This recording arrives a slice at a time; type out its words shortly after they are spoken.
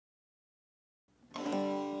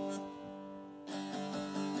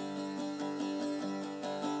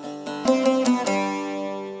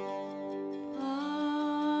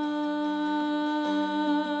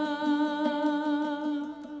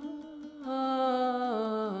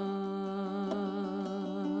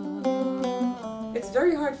It's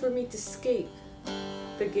very hard for me to escape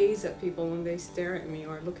the gaze of people when they stare at me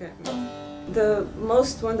or look at me. The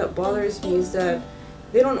most one that bothers me is that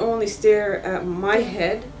they don't only stare at my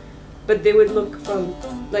head, but they would look from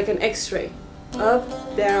like an x-ray. Up,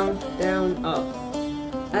 down, down, up.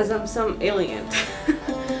 As I'm some alien.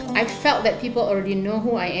 I felt that people already know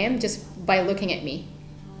who I am just by looking at me.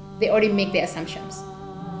 They already make their assumptions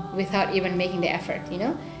without even making the effort, you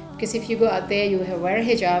know? Because if you go out there, you wear a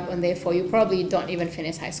hijab, and therefore you probably don't even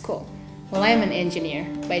finish high school. Well, I'm an engineer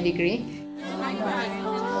by degree.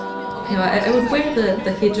 You know, I would wear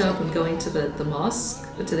the hijab when going to the mosque,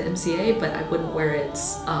 to the MCA, but I wouldn't wear it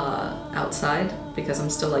outside because I'm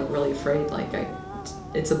still like really afraid. Like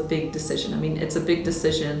it's a big decision. I mean, it's a big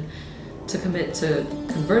decision to commit to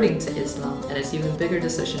converting to Islam, and it's an even bigger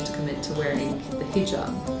decision to commit to wearing the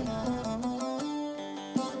hijab.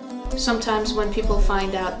 Sometimes when people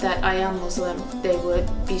find out that I am Muslim, they would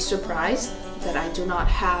be surprised that I do not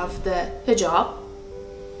have the hijab.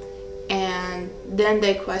 And then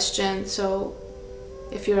they question, so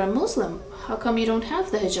if you're a Muslim, how come you don't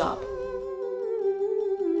have the hijab?